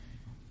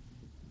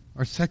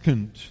Our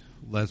second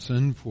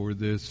lesson for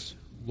this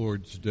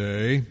Lord's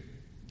Day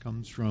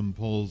comes from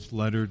Paul's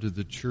letter to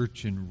the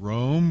church in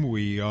Rome.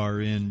 We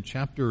are in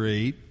chapter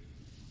 8,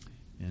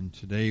 and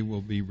today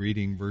we'll be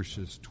reading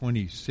verses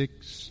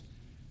 26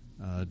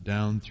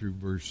 down through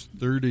verse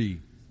 30.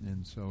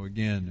 And so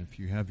again, if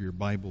you have your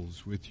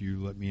Bibles with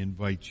you, let me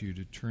invite you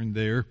to turn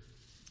there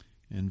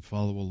and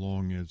follow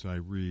along as I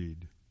read.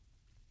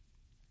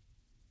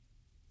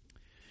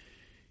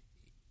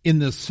 In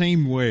the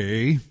same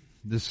way,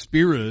 the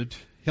Spirit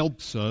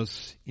helps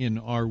us in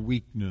our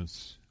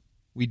weakness.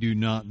 We do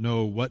not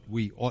know what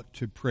we ought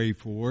to pray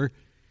for,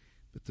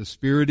 but the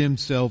Spirit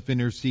Himself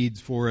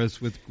intercedes for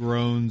us with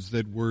groans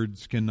that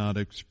words cannot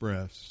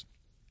express.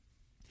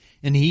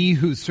 And He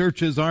who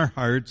searches our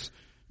hearts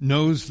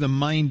knows the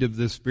mind of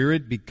the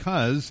Spirit,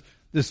 because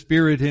the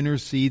Spirit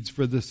intercedes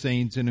for the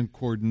saints in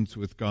accordance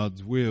with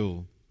God's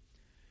will.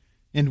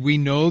 And we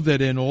know that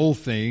in all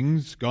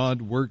things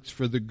God works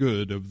for the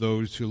good of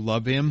those who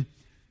love Him,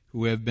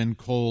 who have been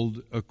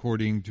called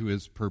according to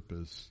His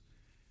purpose.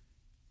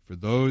 For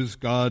those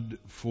God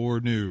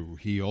foreknew,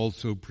 He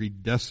also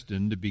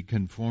predestined to be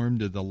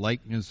conformed to the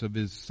likeness of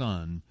His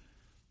Son,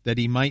 that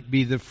He might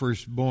be the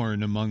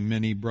firstborn among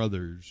many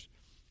brothers.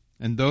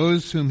 And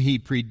those whom He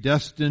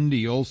predestined,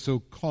 He also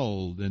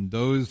called. And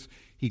those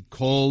He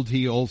called,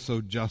 He also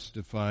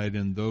justified.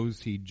 And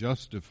those He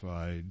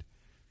justified,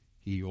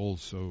 He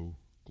also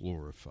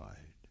glorified.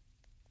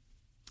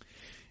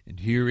 And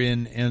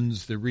herein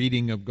ends the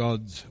reading of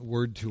God's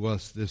word to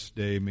us this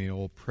day. May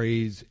all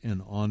praise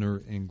and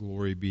honor and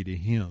glory be to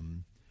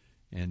Him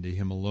and to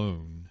Him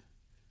alone.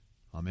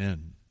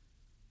 Amen.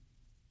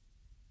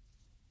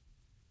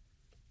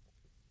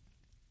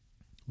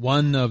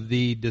 One of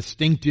the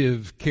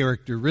distinctive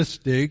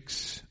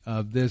characteristics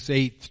of this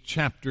 8th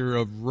chapter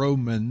of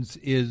Romans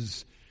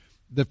is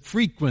the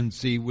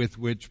frequency with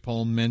which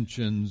Paul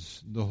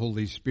mentions the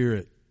Holy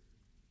Spirit.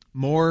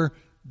 More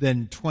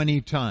than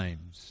 20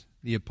 times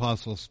the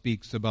apostle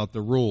speaks about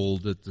the role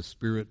that the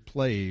Spirit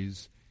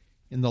plays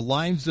in the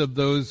lives of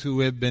those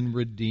who have been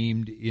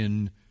redeemed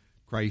in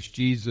Christ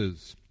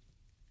Jesus.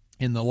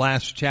 In the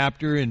last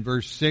chapter, in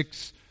verse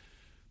 6,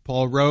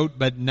 Paul wrote,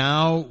 "But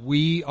now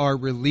we are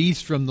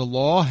released from the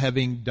law,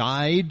 having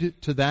died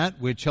to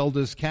that which held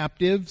us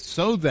captive,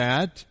 so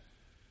that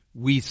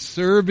we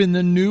serve in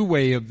the new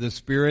way of the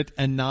Spirit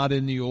and not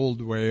in the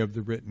old way of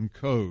the written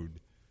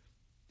code."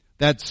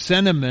 That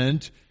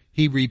sentiment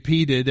he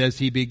repeated as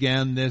he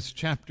began this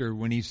chapter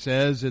when he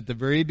says at the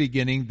very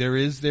beginning, "There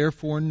is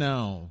therefore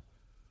now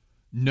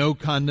no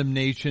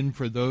condemnation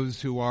for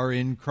those who are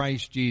in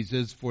Christ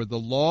Jesus, for the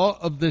law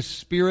of the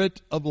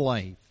Spirit of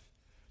life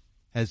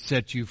has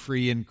set you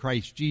free in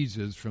Christ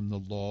Jesus from the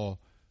law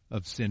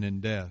of sin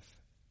and death."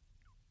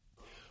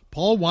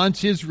 Paul wants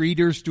his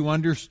readers to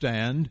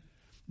understand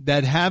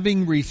that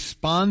having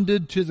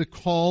responded to the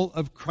call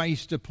of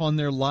Christ upon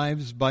their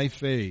lives by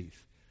faith,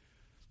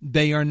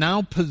 they are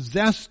now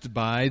possessed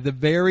by the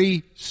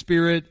very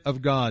Spirit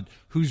of God,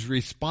 whose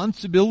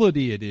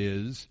responsibility it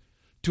is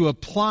to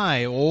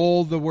apply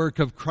all the work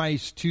of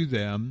Christ to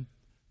them,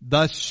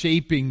 thus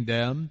shaping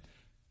them,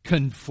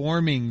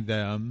 conforming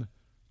them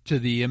to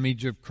the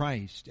image of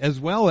Christ, as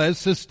well as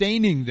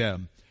sustaining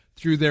them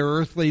through their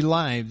earthly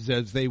lives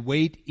as they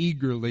wait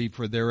eagerly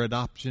for their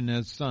adoption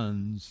as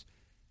sons,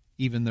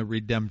 even the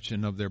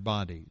redemption of their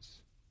bodies.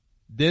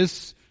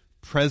 This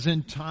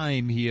present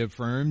time, he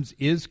affirms,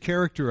 is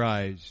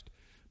characterized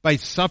by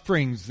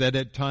sufferings that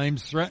at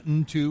times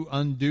threaten to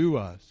undo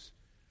us.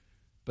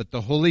 But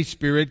the Holy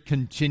Spirit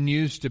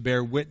continues to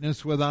bear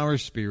witness with our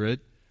spirit,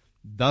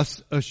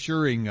 thus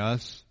assuring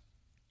us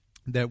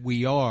that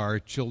we are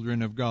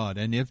children of God.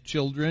 And if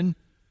children,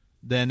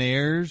 then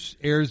heirs,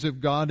 heirs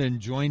of God and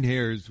joint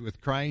heirs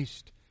with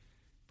Christ,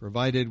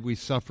 provided we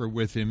suffer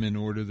with Him in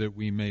order that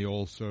we may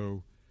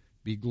also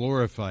be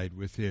glorified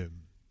with Him.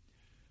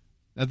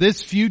 Now,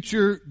 this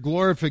future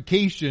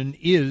glorification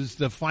is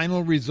the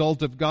final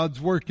result of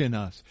God's work in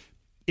us.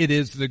 It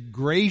is the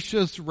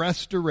gracious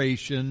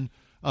restoration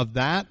of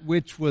that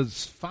which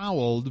was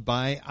fouled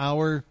by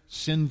our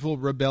sinful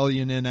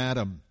rebellion in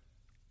Adam.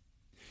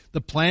 The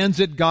plans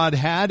that God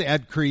had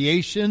at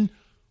creation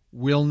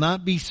will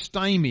not be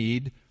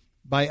stymied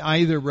by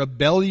either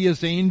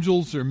rebellious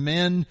angels or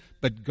men,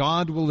 but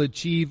God will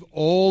achieve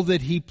all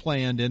that He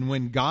planned. And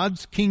when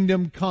God's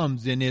kingdom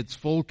comes in its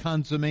full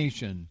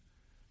consummation,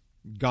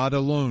 God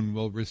alone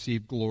will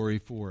receive glory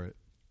for it.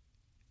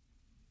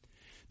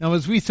 Now,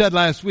 as we said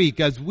last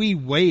week, as we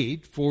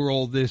wait for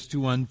all this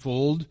to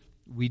unfold,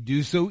 we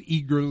do so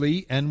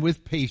eagerly and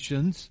with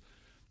patience,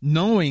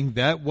 knowing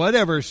that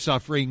whatever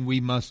suffering we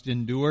must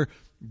endure,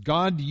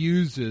 God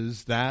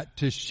uses that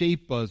to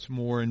shape us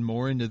more and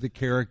more into the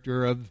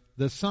character of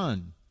the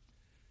Son.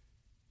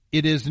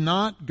 It is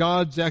not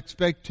God's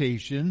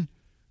expectation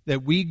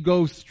that we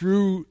go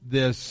through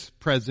this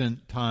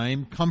present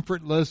time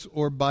comfortless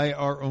or by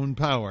our own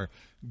power.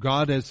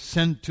 God has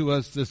sent to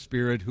us the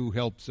Spirit who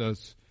helps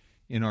us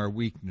in our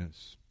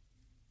weakness.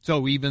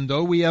 So even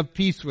though we have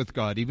peace with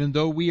God, even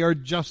though we are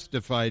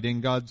justified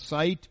in God's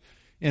sight,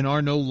 and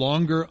are no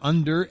longer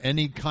under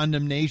any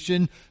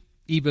condemnation,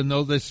 even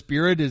though the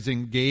Spirit is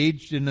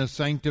engaged in a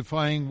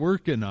sanctifying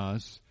work in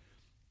us,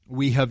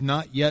 we have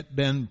not yet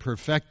been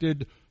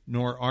perfected,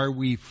 nor are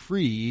we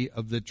free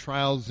of the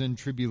trials and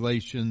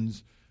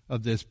tribulations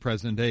of this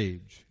present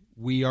age.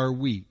 We are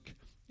weak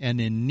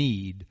and in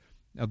need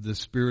of the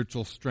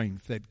spiritual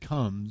strength that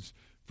comes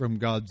from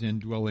God's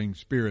indwelling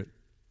Spirit.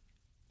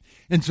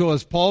 And so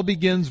as Paul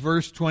begins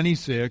verse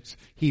 26,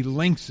 he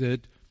links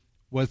it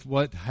with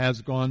what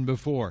has gone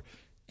before.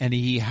 And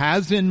he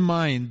has in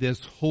mind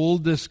this whole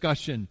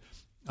discussion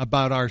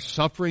about our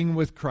suffering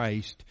with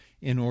Christ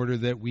in order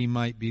that we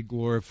might be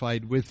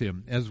glorified with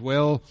him, as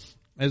well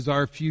as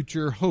our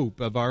future hope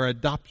of our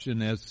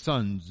adoption as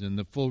sons and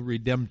the full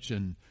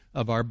redemption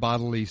of our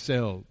bodily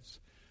selves.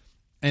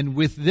 And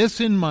with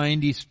this in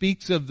mind, he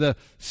speaks of the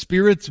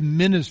Spirit's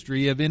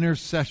ministry of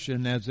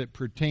intercession as it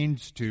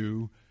pertains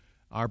to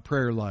our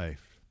prayer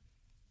life.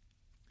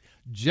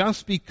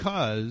 Just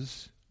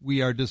because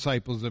we are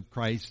disciples of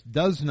Christ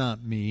does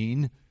not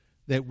mean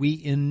that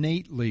we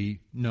innately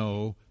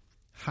know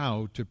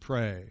how to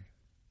pray.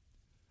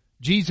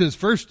 Jesus'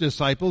 first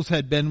disciples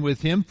had been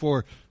with him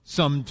for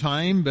some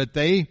time, but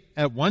they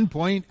at one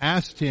point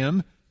asked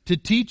him to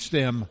teach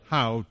them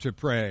how to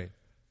pray.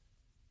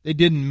 They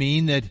didn't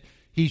mean that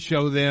he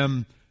show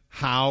them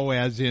how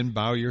as in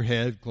bow your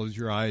head, close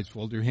your eyes,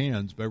 fold your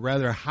hands, but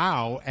rather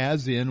how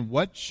as in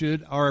what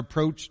should our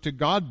approach to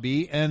God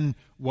be and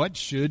what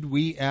should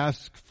we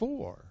ask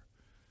for?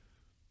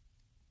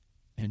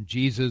 And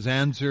Jesus'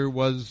 answer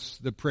was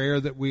the prayer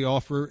that we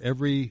offer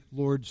every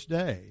Lord's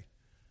Day.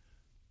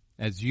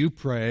 As you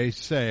pray,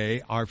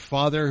 say, Our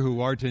Father who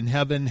art in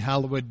heaven,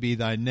 hallowed be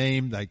thy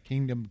name, thy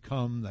kingdom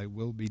come, thy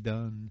will be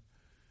done.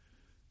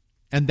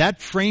 And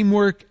that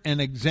framework and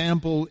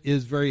example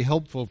is very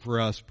helpful for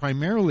us,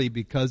 primarily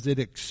because it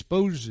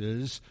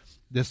exposes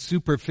the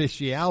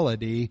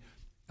superficiality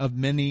of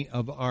many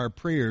of our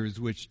prayers,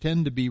 which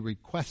tend to be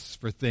requests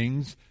for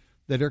things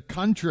that are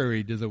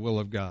contrary to the will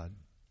of God.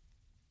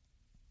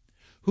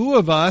 Who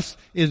of us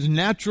is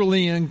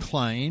naturally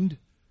inclined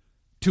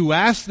to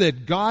ask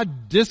that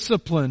God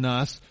discipline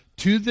us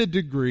to the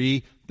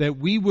degree that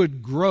we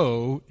would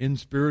grow in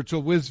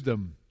spiritual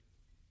wisdom?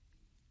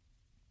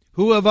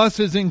 Who of us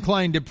is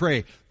inclined to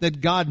pray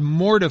that God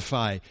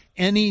mortify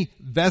any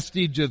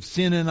vestige of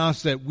sin in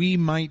us that we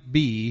might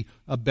be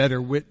a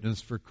better witness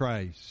for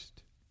Christ?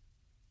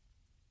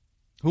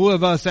 Who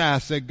of us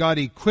asks that God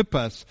equip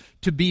us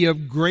to be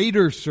of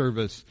greater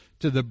service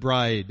to the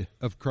bride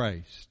of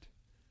Christ?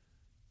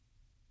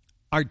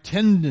 Our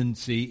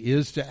tendency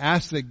is to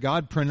ask that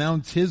God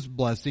pronounce his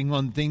blessing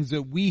on things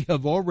that we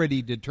have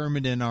already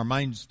determined in our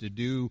minds to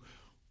do,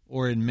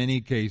 or in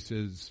many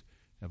cases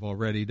have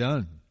already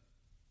done.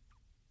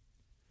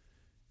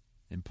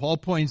 And Paul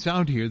points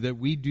out here that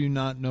we do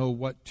not know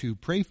what to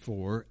pray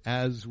for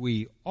as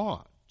we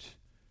ought.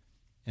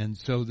 And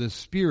so the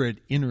Spirit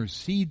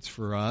intercedes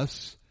for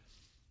us,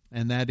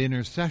 and that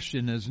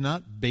intercession is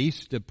not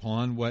based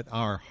upon what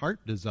our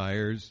heart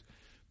desires,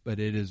 but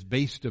it is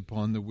based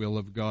upon the will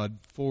of God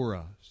for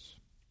us.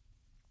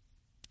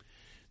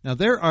 Now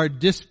there are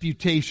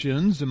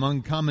disputations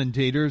among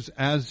commentators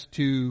as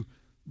to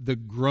the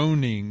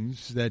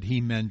groanings that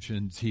he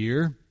mentions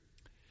here.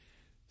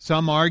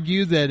 Some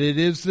argue that it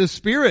is the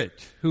Spirit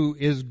who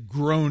is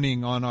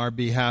groaning on our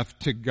behalf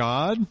to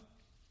God,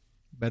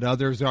 but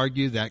others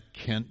argue that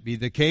can't be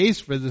the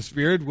case, for the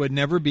Spirit would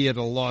never be at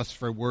a loss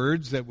for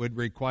words that would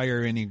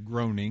require any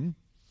groaning.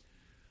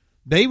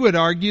 They would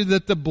argue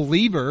that the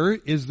believer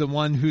is the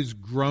one who's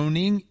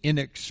groaning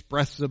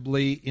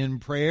inexpressibly in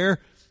prayer,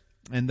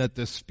 and that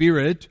the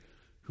Spirit,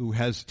 who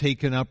has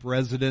taken up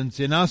residence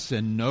in us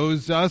and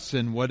knows us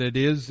and what it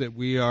is that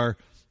we are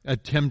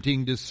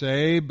attempting to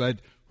say, but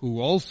who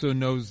also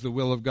knows the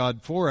will of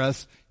God for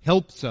us,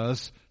 helps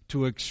us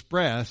to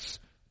express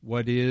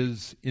what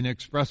is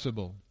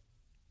inexpressible.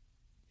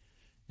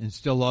 And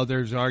still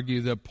others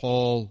argue that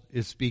Paul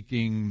is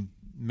speaking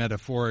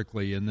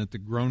metaphorically, and that the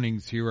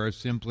groanings here are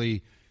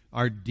simply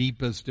our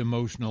deepest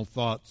emotional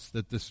thoughts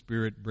that the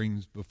Spirit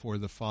brings before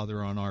the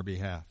Father on our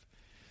behalf.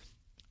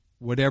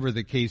 Whatever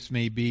the case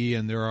may be,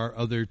 and there are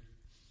other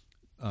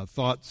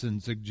thoughts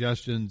and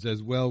suggestions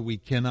as well, we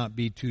cannot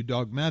be too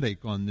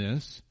dogmatic on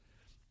this.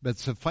 But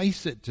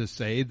suffice it to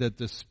say that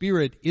the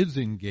Spirit is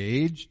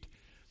engaged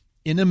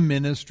in a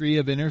ministry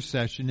of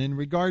intercession in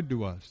regard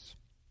to us.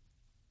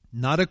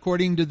 Not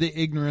according to the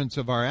ignorance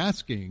of our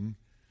asking,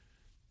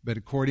 but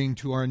according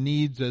to our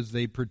needs as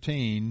they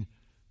pertain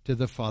to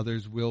the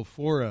Father's will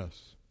for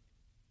us.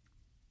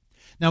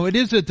 Now it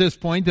is at this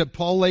point that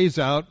Paul lays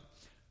out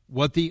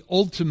what the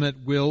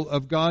ultimate will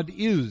of God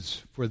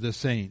is for the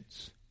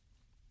saints.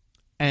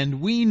 And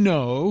we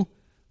know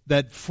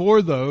that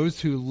for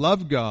those who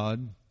love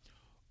God,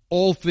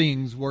 all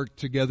things work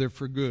together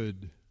for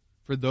good,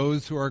 for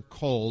those who are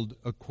called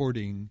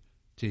according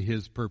to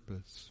his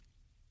purpose.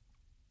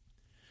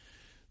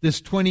 This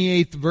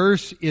 28th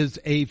verse is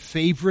a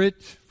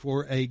favorite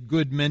for a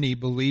good many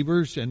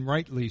believers, and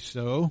rightly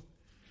so.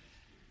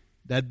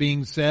 That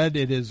being said,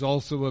 it is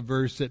also a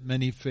verse that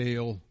many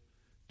fail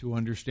to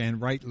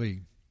understand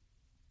rightly.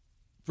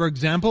 For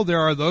example,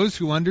 there are those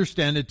who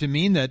understand it to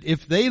mean that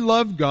if they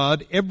love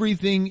God,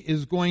 everything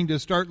is going to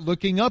start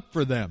looking up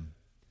for them.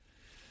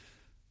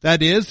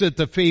 That is, that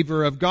the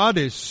favor of God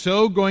is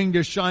so going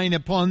to shine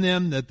upon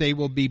them that they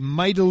will be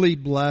mightily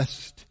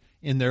blessed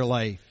in their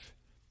life.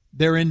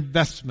 Their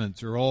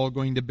investments are all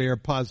going to bear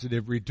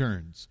positive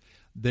returns.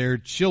 Their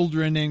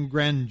children and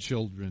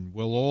grandchildren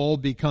will all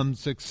become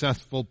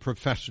successful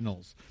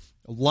professionals.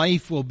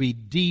 Life will be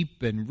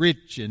deep and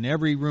rich, and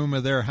every room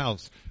of their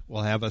house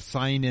will have a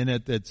sign in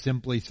it that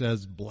simply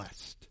says,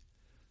 blessed.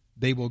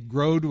 They will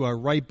grow to a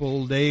ripe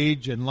old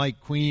age, and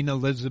like Queen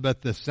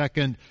Elizabeth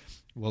II,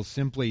 will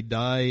simply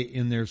die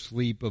in their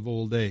sleep of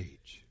old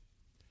age.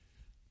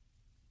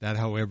 That,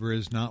 however,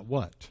 is not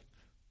what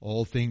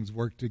all things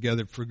work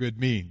together for good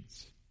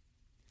means.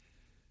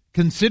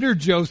 Consider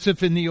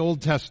Joseph in the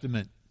Old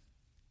Testament.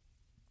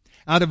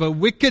 Out of a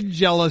wicked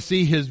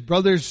jealousy, his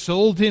brothers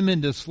sold him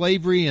into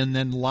slavery and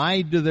then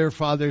lied to their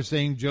father,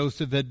 saying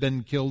Joseph had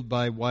been killed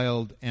by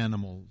wild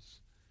animals.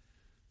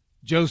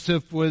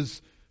 Joseph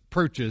was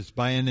purchased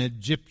by an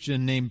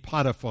Egyptian named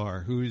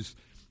Potiphar, whose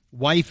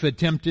wife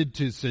attempted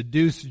to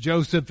seduce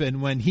Joseph, and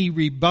when he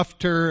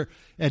rebuffed her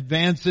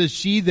advances,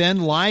 she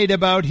then lied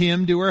about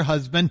him to her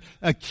husband,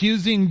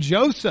 accusing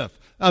Joseph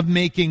of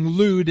making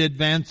lewd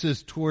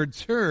advances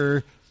towards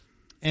her,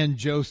 and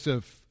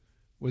Joseph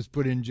was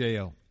put in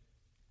jail.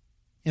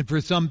 And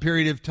for some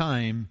period of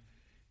time,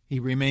 he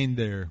remained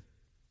there.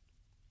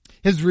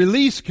 His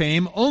release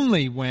came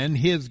only when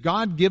his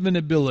God-given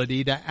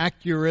ability to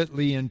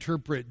accurately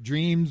interpret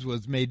dreams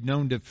was made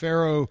known to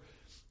Pharaoh,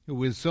 who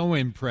was so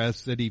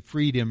impressed that he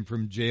freed him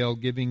from jail,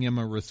 giving him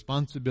a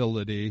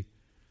responsibility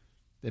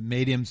that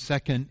made him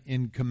second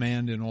in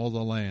command in all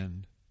the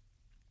land.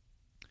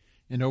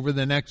 And over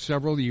the next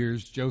several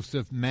years,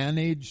 Joseph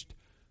managed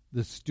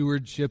the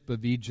stewardship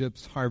of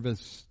Egypt's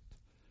harvest,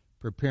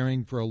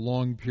 preparing for a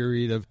long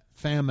period of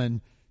famine,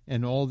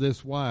 and all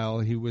this while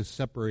he was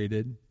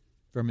separated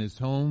from his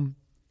home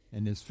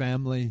and his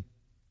family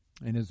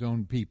and his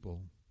own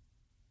people.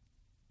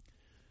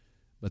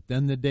 But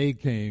then the day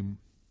came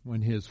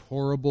when his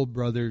horrible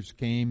brothers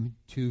came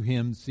to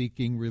him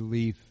seeking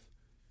relief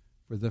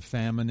for the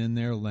famine in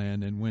their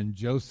land, and when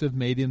Joseph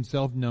made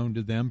himself known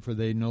to them, for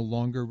they no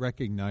longer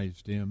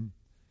recognized him,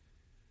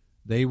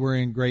 they were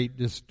in great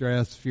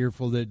distress,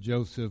 fearful that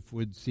Joseph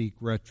would seek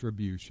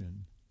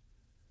retribution.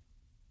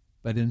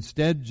 But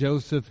instead,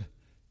 Joseph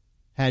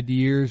had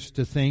years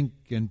to think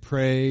and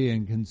pray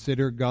and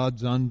consider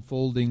God's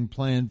unfolding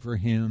plan for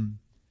him.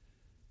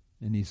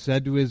 And he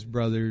said to his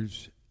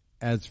brothers,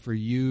 "As for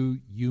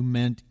you, you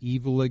meant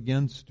evil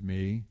against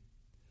me,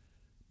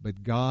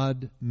 but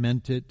God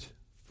meant it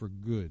for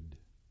good,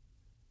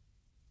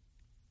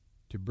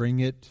 to bring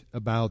it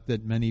about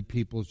that many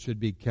people should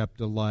be kept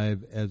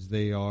alive as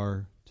they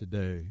are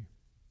today."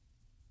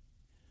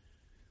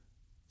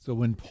 So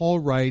when Paul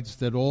writes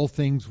that all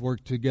things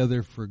work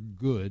together for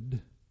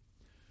good,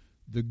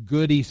 the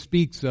good he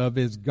speaks of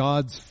is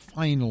God's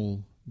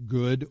final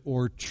good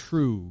or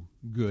true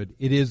good.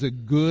 It is a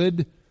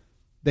good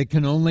that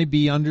can only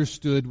be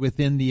understood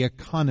within the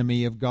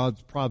economy of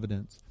God's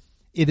providence.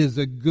 It is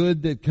a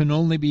good that can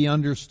only be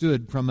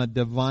understood from a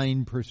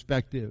divine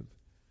perspective.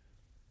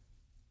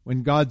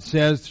 When God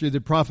says through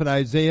the prophet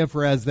Isaiah,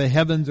 "For as the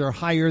heavens are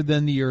higher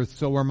than the earth,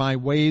 so are my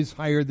ways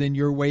higher than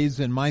your ways,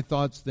 and my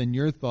thoughts than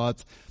your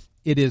thoughts,"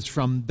 it is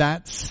from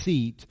that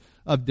seat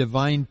of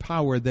divine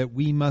power that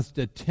we must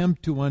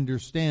attempt to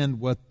understand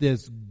what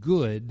this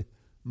good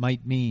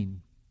might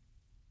mean.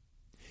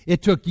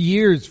 It took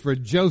years for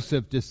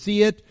Joseph to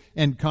see it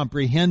and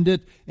comprehend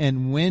it,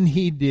 and when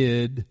he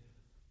did,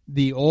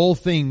 the all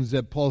things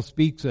that Paul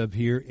speaks of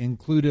here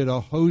included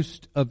a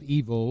host of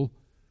evil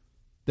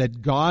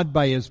that God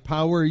by his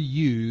power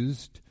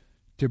used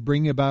to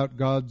bring about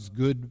God's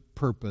good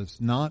purpose,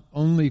 not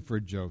only for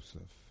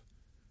Joseph,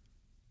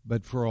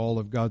 but for all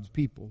of God's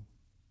people.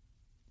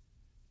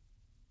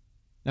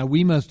 Now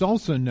we must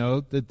also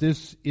note that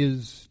this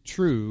is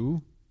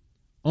true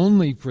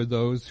only for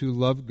those who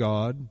love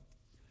God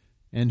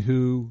and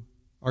who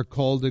are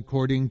called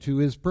according to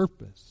his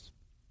purpose.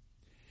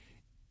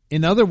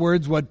 In other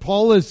words, what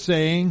Paul is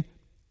saying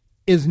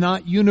is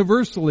not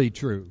universally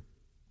true.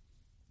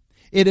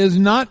 It is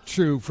not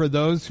true for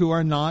those who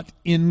are not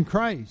in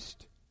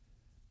Christ.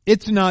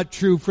 It's not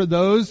true for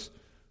those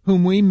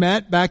whom we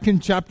met back in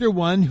chapter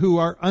 1 who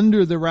are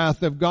under the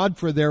wrath of God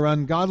for their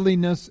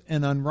ungodliness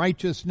and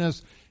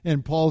unrighteousness.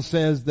 And Paul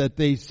says that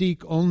they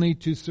seek only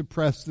to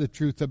suppress the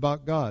truth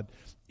about God.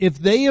 If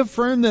they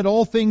affirm that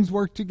all things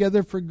work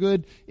together for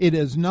good, it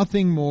is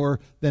nothing more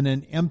than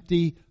an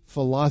empty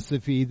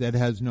philosophy that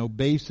has no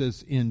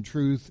basis in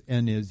truth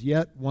and is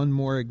yet one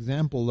more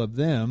example of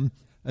them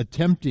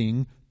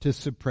attempting to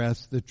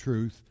suppress the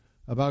truth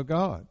about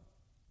God.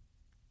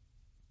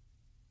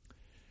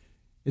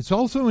 It's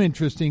also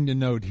interesting to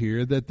note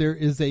here that there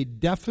is a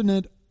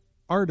definite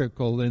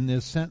article in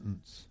this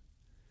sentence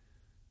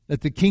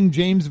that the King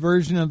James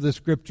Version of the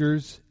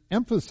Scriptures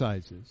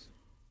emphasizes.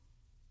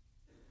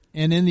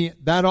 And in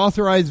that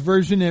Authorized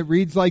Version, it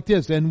reads like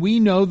this: "And we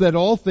know that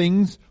all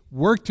things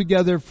work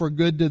together for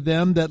good to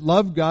them that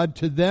love God,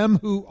 to them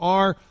who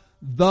are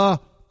the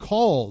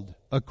called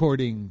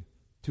according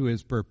to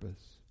His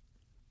purpose."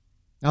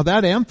 Now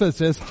that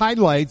emphasis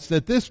highlights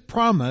that this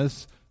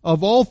promise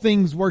of all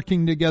things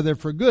working together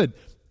for good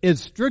is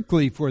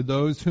strictly for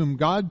those whom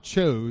God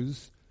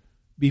chose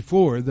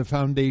before the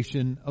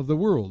foundation of the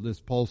world, as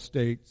Paul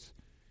states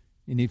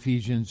in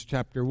Ephesians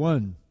chapter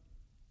 1.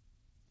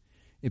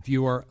 If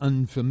you are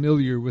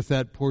unfamiliar with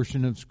that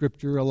portion of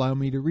Scripture, allow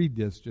me to read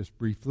this just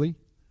briefly.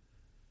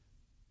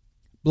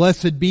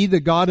 "Blessed be the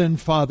God and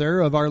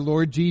Father of our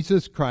Lord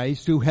Jesus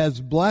Christ, who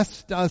has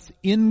blessed us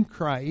in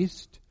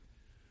Christ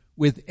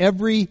with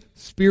every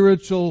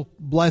spiritual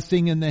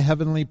blessing in the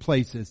heavenly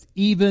places,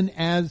 even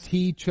as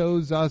He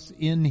chose us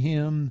in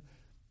Him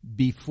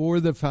before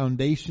the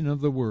foundation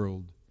of the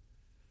world,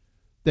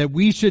 that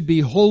we should be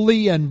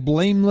holy and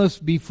blameless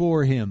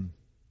before Him.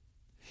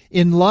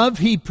 In love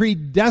He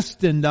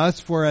predestined us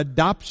for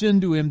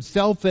adoption to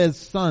Himself as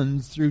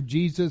sons through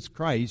Jesus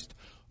Christ,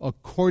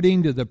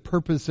 according to the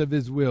purpose of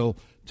His will,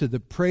 to the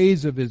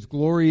praise of His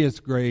glorious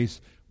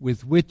grace,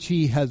 with which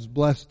He has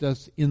blessed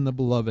us in the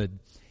Beloved.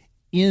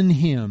 In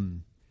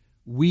Him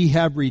we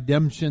have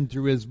redemption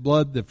through His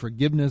blood, the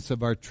forgiveness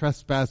of our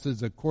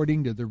trespasses,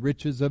 according to the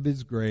riches of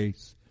His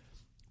grace,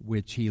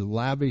 which He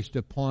lavished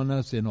upon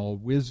us in all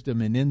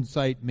wisdom and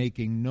insight,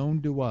 making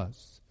known to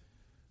us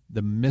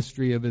the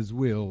mystery of His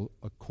will,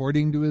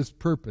 according to His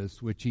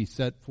purpose, which He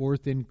set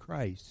forth in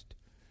Christ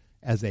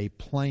as a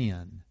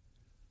plan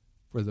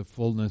for the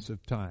fullness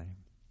of time."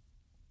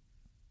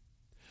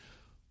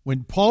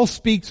 When Paul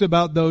speaks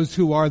about those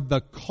who are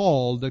the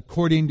called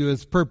according to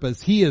His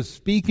purpose, he is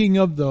speaking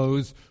of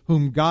those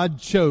whom God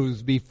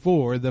chose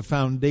before the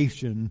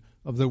foundation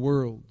of the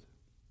world.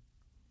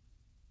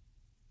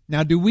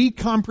 Now, do we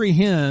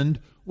comprehend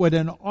what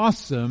an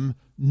awesome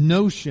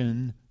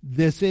notion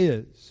this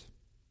is?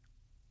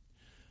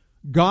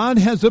 God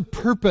has a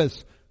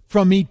purpose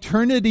from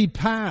eternity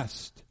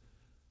past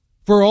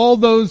for all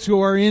those who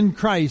are in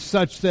Christ,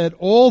 such that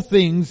all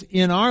things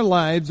in our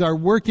lives are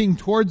working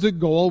towards a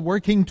goal,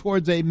 working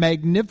towards a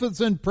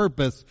magnificent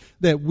purpose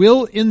that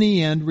will in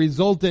the end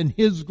result in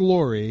His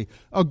glory,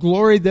 a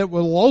glory that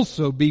will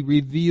also be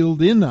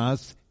revealed in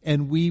us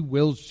and we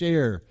will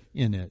share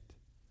in it.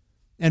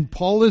 And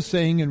Paul is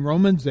saying in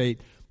Romans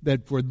 8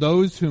 that for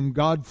those whom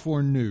God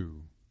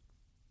foreknew,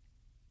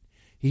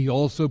 He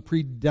also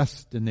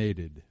predestined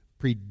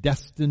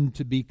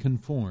to be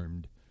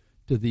conformed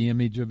to the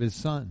image of His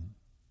Son.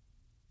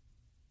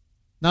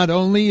 Not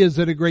only is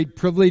it a great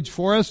privilege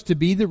for us to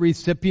be the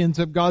recipients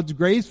of God's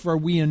grace, for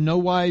we in no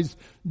wise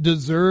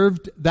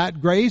deserved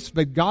that grace,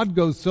 but God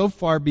goes so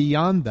far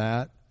beyond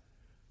that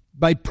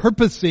by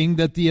purposing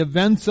that the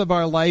events of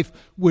our life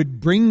would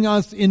bring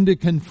us into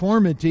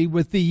conformity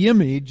with the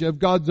image of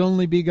God's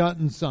only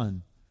begotten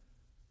Son.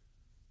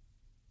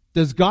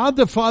 Does God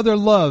the Father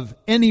love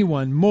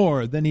anyone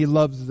more than He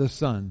loves the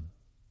Son?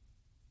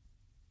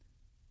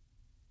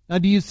 Now,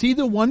 do you see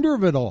the wonder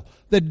of it all?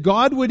 That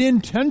God would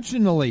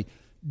intentionally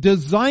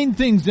design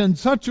things in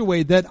such a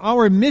way that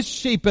our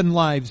misshapen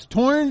lives,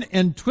 torn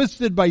and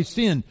twisted by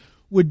sin,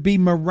 would be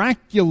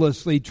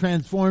miraculously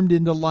transformed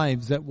into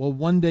lives that will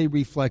one day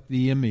reflect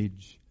the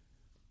image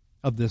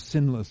of the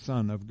sinless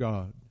Son of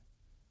God.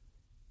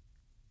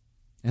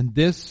 And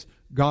this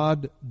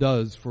God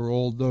does for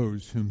all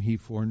those whom He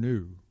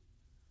foreknew,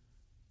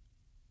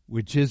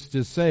 which is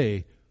to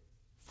say,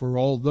 for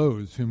all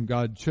those whom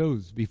God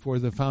chose before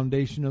the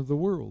foundation of the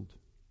world.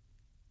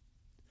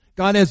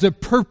 God has a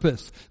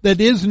purpose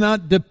that is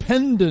not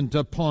dependent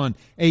upon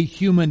a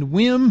human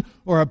whim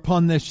or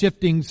upon the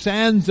shifting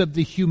sands of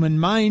the human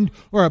mind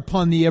or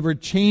upon the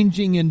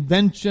ever-changing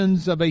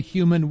inventions of a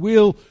human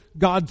will.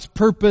 God's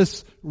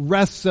purpose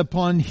rests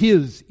upon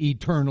His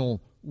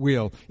eternal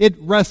will. It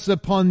rests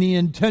upon the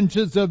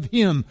intentions of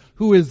Him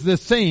who is the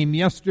same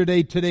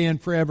yesterday, today, and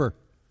forever.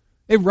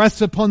 It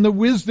rests upon the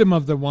wisdom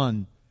of the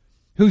One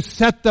who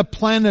set the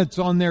planets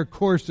on their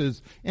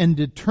courses and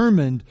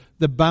determined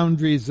the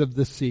boundaries of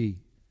the sea.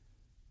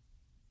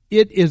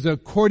 It is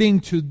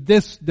according to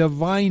this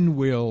divine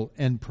will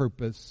and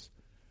purpose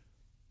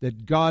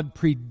that God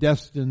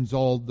predestines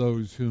all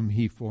those whom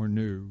He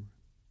foreknew.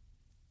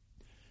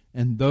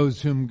 And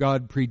those whom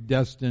God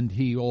predestined,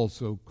 He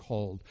also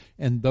called.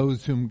 And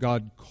those whom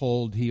God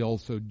called, He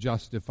also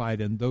justified.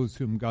 And those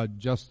whom God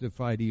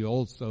justified, He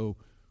also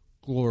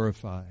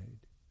glorified.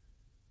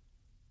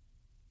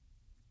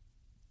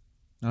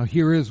 Now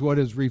here is what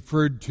is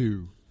referred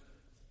to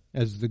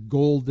as the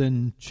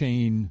golden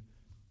chain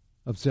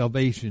of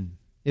salvation.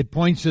 It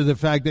points to the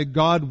fact that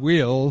God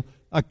will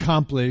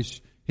accomplish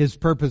His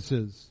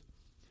purposes.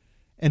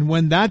 And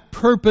when that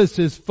purpose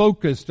is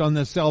focused on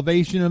the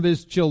salvation of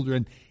His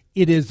children,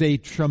 it is a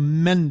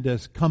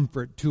tremendous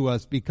comfort to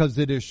us because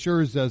it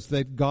assures us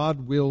that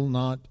God will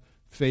not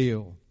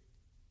fail.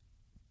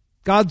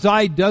 God's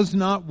eye does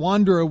not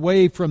wander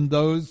away from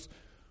those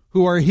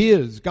who are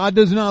His. God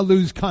does not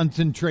lose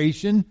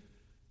concentration.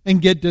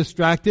 and get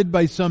distracted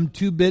by some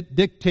two-bit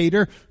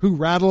dictator who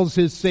rattles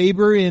his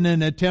saber in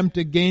an attempt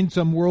to gain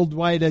some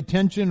worldwide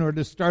attention or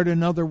to start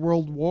another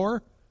world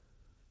war.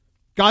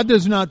 God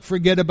does not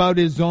forget about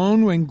His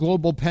own when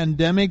global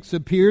pandemics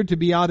appear to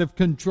be out of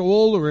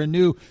control or a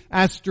new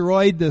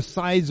asteroid the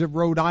size of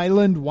Rhode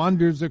Island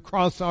wanders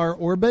across our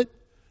orbit.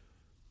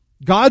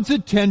 God's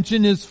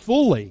attention is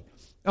fully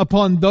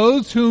upon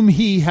those whom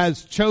He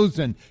has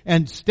chosen,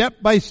 and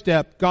step by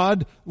step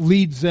God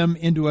leads them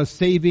into a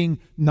saving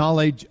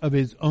knowledge of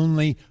His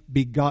only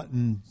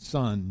begotten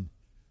Son,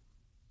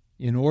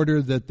 in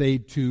order that they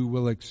too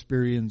will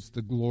experience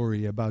the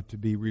glory about to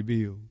be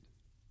revealed.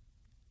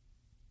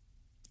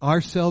 Our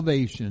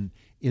salvation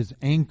is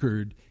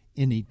anchored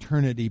in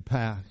eternity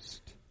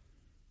past.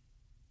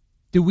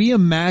 Do we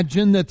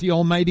imagine that the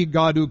Almighty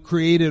God who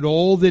created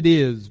all that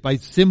is by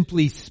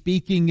simply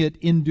speaking it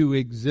into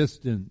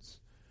existence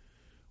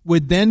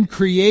would then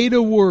create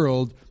a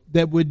world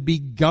that would be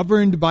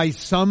governed by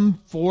some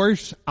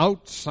force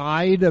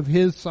outside of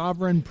His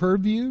sovereign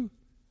purview?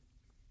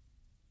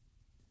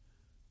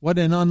 What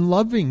an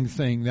unloving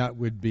thing that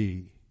would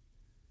be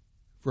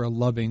for a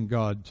loving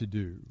God to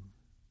do.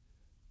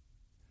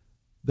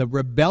 The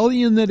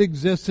rebellion that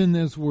exists in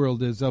this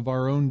world is of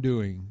our own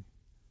doing.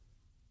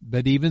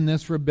 But even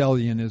this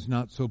rebellion is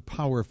not so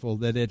powerful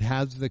that it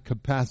has the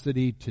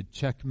capacity to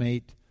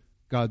checkmate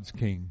God's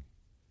king.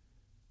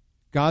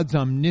 God's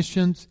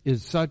omniscience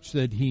is such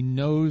that He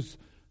knows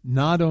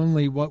not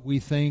only what we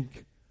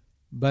think,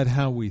 but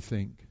how we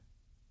think.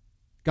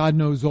 God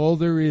knows all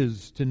there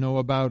is to know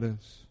about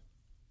us.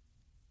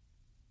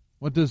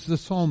 What does the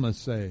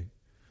psalmist say?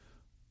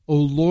 O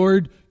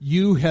Lord,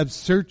 you have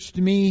searched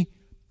me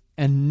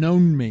and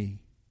known me.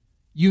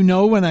 You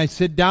know when I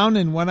sit down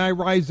and when I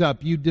rise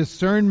up. You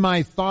discern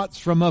my thoughts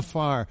from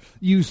afar.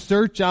 You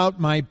search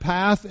out my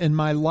path and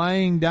my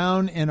lying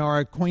down and are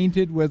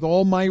acquainted with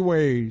all my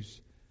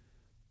ways.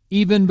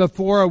 Even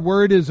before a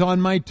word is on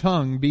my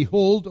tongue,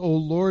 behold, O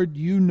Lord,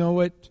 you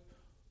know it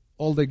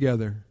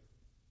altogether.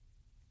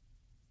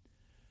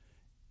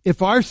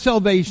 If our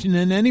salvation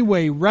in any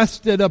way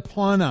rested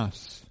upon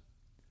us,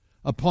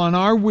 upon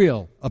our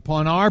will,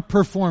 upon our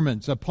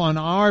performance, upon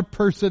our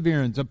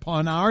perseverance,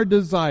 upon our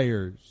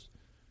desires,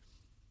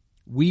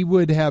 we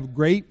would have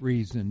great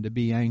reason to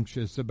be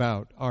anxious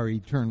about our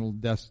eternal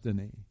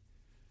destiny.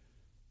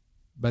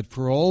 But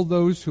for all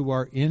those who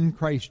are in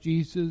Christ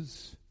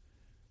Jesus,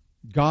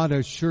 God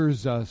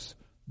assures us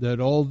that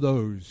all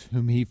those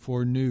whom He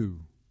foreknew,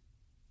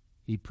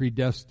 He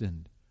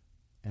predestined.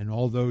 And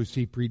all those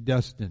He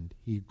predestined,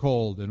 He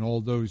called. And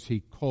all those He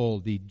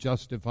called, He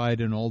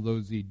justified. And all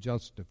those He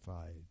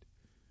justified,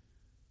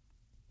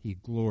 He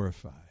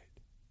glorified.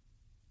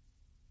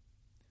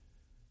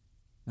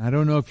 I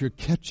don't know if you're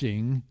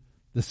catching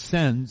the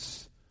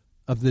sense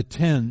of the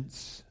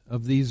tense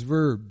of these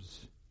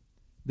verbs.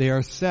 They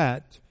are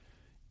set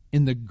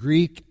in the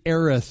Greek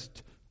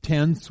aorist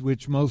tense,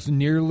 which most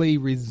nearly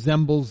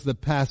resembles the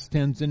past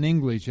tense in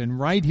English. And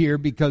right here,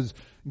 because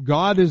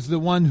God is the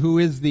one who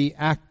is the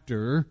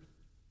actor,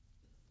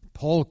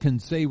 Paul can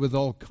say with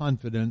all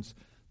confidence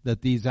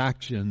that these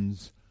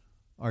actions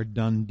are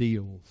done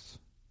deals.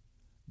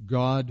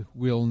 God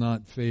will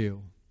not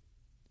fail.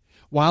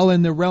 While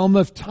in the realm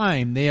of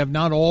time they have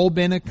not all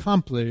been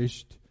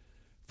accomplished,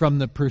 from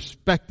the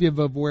perspective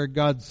of where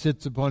God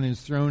sits upon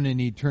His throne in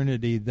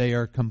eternity, they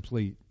are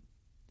complete.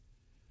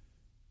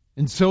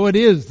 And so it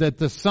is that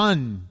the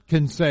Son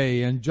can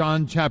say in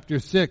John chapter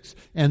 6,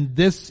 and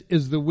this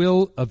is the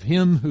will of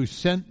Him who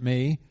sent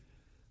me,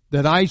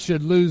 that I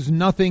should lose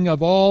nothing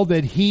of all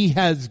that He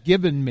has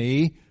given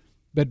me,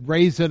 but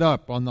raise it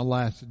up on the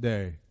last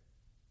day.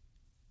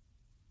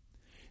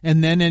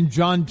 And then in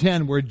John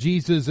 10, where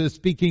Jesus is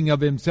speaking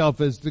of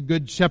Himself as the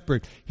Good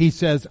Shepherd, He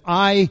says,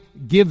 I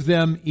give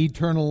them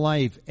eternal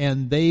life,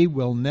 and they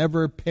will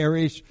never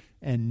perish,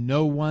 and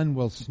no one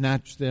will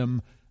snatch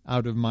them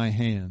out of my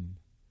hand.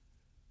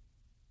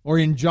 Or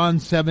in John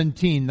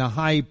 17, the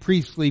high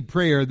priestly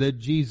prayer that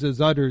Jesus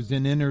utters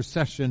in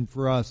intercession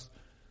for us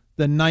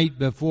the night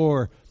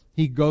before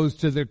He goes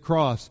to the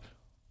cross.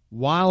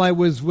 While I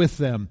was with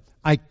them,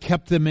 I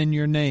kept them in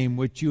your name,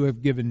 which you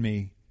have given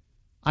me.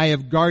 I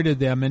have guarded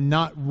them, and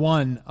not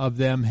one of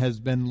them has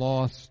been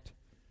lost,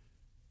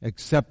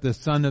 except the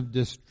son of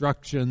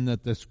destruction,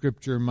 that the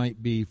scripture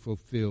might be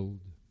fulfilled.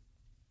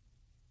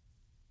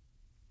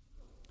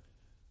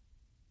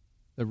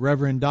 The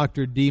Reverend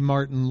Dr. D.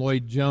 Martin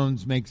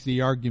Lloyd-Jones makes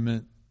the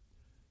argument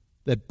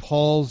that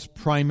Paul's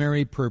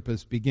primary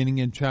purpose, beginning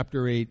in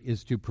chapter 8,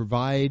 is to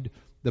provide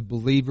the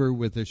believer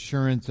with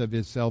assurance of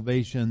his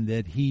salvation,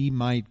 that he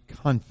might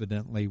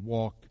confidently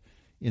walk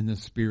in the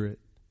Spirit.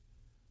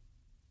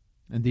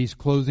 And these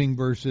closing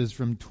verses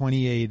from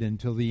 28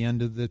 until the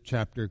end of the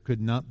chapter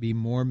could not be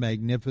more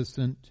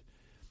magnificent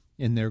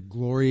in their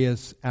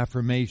glorious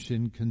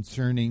affirmation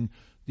concerning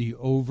the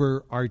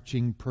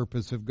overarching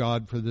purpose of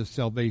God for the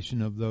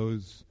salvation of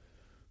those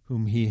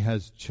whom He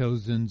has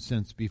chosen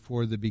since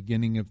before the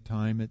beginning of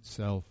time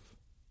itself.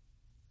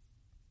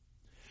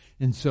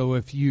 And so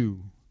if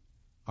you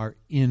are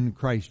in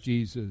Christ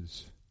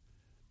Jesus,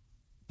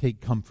 take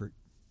comfort.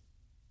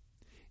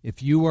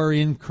 If you are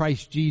in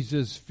Christ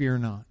Jesus, fear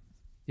not.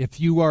 If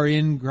you are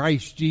in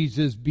Christ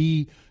Jesus,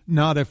 be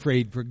not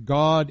afraid, for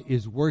God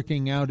is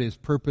working out His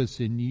purpose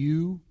in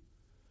you,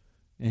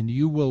 and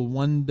you will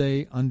one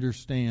day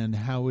understand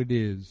how it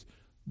is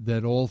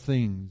that all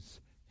things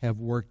have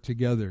worked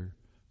together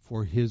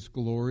for His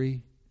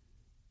glory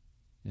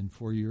and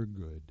for your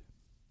good.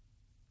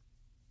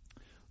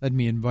 Let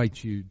me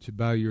invite you to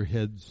bow your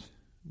heads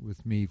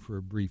with me for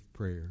a brief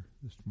prayer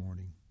this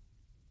morning.